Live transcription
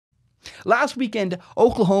Last weekend,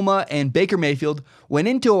 Oklahoma and Baker Mayfield went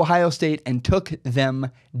into Ohio State and took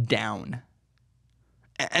them down.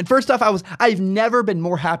 And first off, I've never been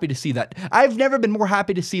more happy to see that. I've never been more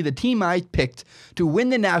happy to see the team I picked to win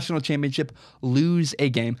the national championship lose a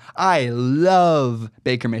game. I love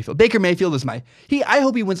Baker Mayfield. Baker Mayfield is I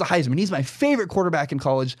hope he wins the Heisman. He's my favorite quarterback in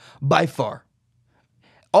college by far.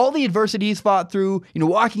 All the adversity he's fought through,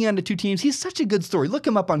 walking onto two teams, he's such a good story. Look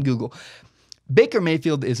him up on Google. Baker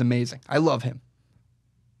Mayfield is amazing. I love him.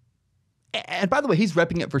 And by the way, he's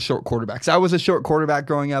repping it for short quarterbacks. I was a short quarterback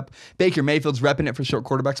growing up. Baker Mayfield's repping it for short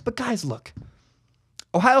quarterbacks. But guys, look.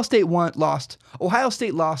 Ohio State lost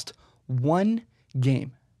one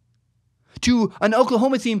game to an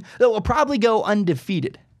Oklahoma team that will probably go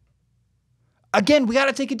undefeated. Again, we got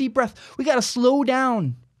to take a deep breath. We got to slow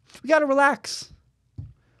down. We got to relax.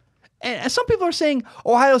 And some people are saying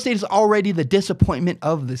Ohio State is already the disappointment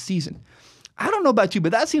of the season. I don't know about you,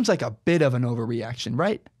 but that seems like a bit of an overreaction,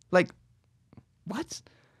 right? Like, what?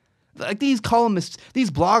 Like these columnists, these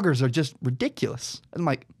bloggers are just ridiculous. I'm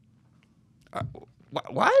like,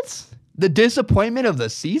 what? The disappointment of the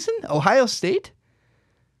season? Ohio State?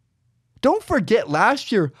 Don't forget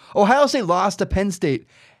last year, Ohio State lost to Penn State,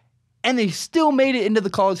 and they still made it into the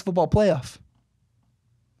college football playoff.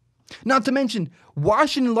 Not to mention,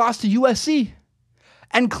 Washington lost to USC,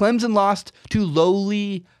 and Clemson lost to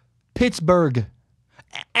lowly Pittsburgh.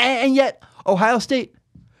 And yet, Ohio State,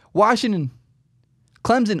 Washington,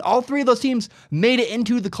 Clemson, all three of those teams made it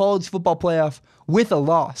into the college football playoff with a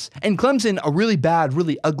loss. And Clemson, a really bad,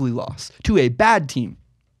 really ugly loss to a bad team.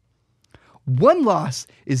 One loss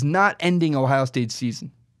is not ending Ohio State's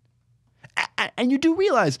season. And you do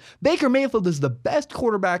realize Baker Mayfield is the best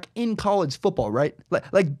quarterback in college football, right?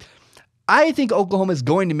 Like I think Oklahoma is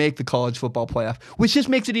going to make the college football playoff, which just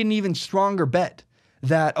makes it an even stronger bet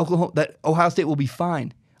that Ohio State will be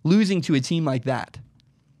fine losing to a team like that.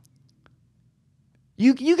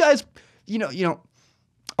 You guys,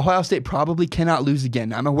 Ohio State probably cannot lose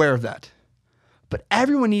again. I'm aware of that. But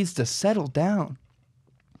everyone needs to settle down.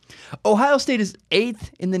 Ohio State is 8th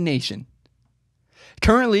in the nation.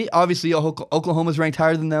 Currently, obviously, Oklahoma's ranked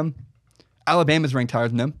higher than them. Alabama's ranked higher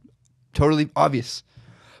than them. Totally obvious.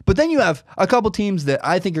 But then you have a couple teams that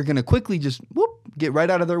I think are going to quickly just get right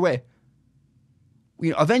out of their way.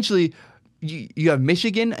 Eventually, you have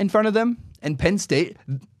Michigan in front of them and Penn State.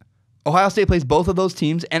 Ohio State plays both of those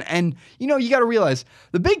teams, and you got to realize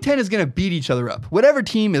the Big Ten is going to beat each other up. Whatever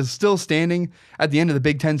team is still standing at the end of the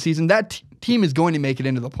Big Ten season, that team is going to make it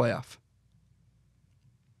into the playoff.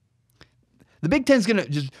 The Big Ten is going to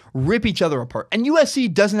just rip each other apart. And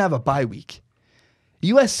USC doesn't have a bye week.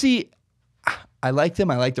 USC, I like them.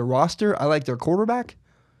 I like their roster. I like their quarterback.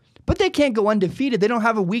 But they can't go undefeated. They don't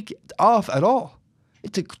have a week off at all.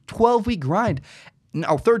 It's a 12-week grind.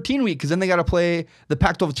 Now, 13 week, because then they got to play the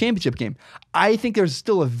Pac-12 championship game. I think there's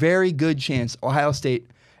still a very good chance Ohio State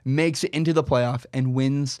makes it into the playoff and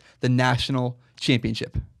wins the national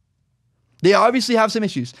championship. They obviously have some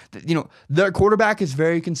issues. Their quarterback is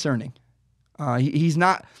very concerning. He's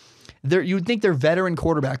not there. You would think their veteran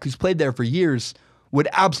quarterback, who's played there for years, would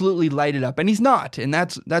absolutely light it up, and he's not. And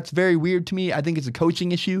that's very weird to me. I think it's a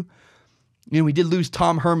coaching issue. We did lose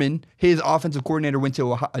Tom Herman. His offensive coordinator went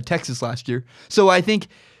to Texas last year. So I think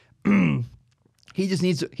he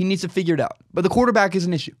needs to figure it out. But the quarterback is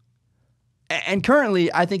an issue. And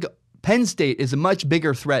currently, I think Penn State is a much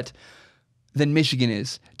bigger threat than Michigan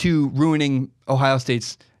is to ruining Ohio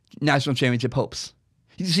State's national championship hopes.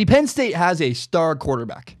 You see, Penn State has a star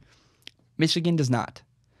quarterback. Michigan does not.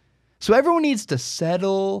 So everyone needs to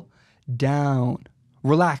settle down.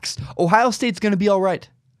 Relax. Ohio State's going to be all right.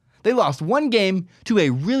 They lost one game to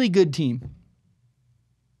a really good team.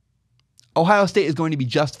 Ohio State is going to be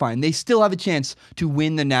just fine. They still have a chance to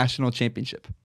win the national championship.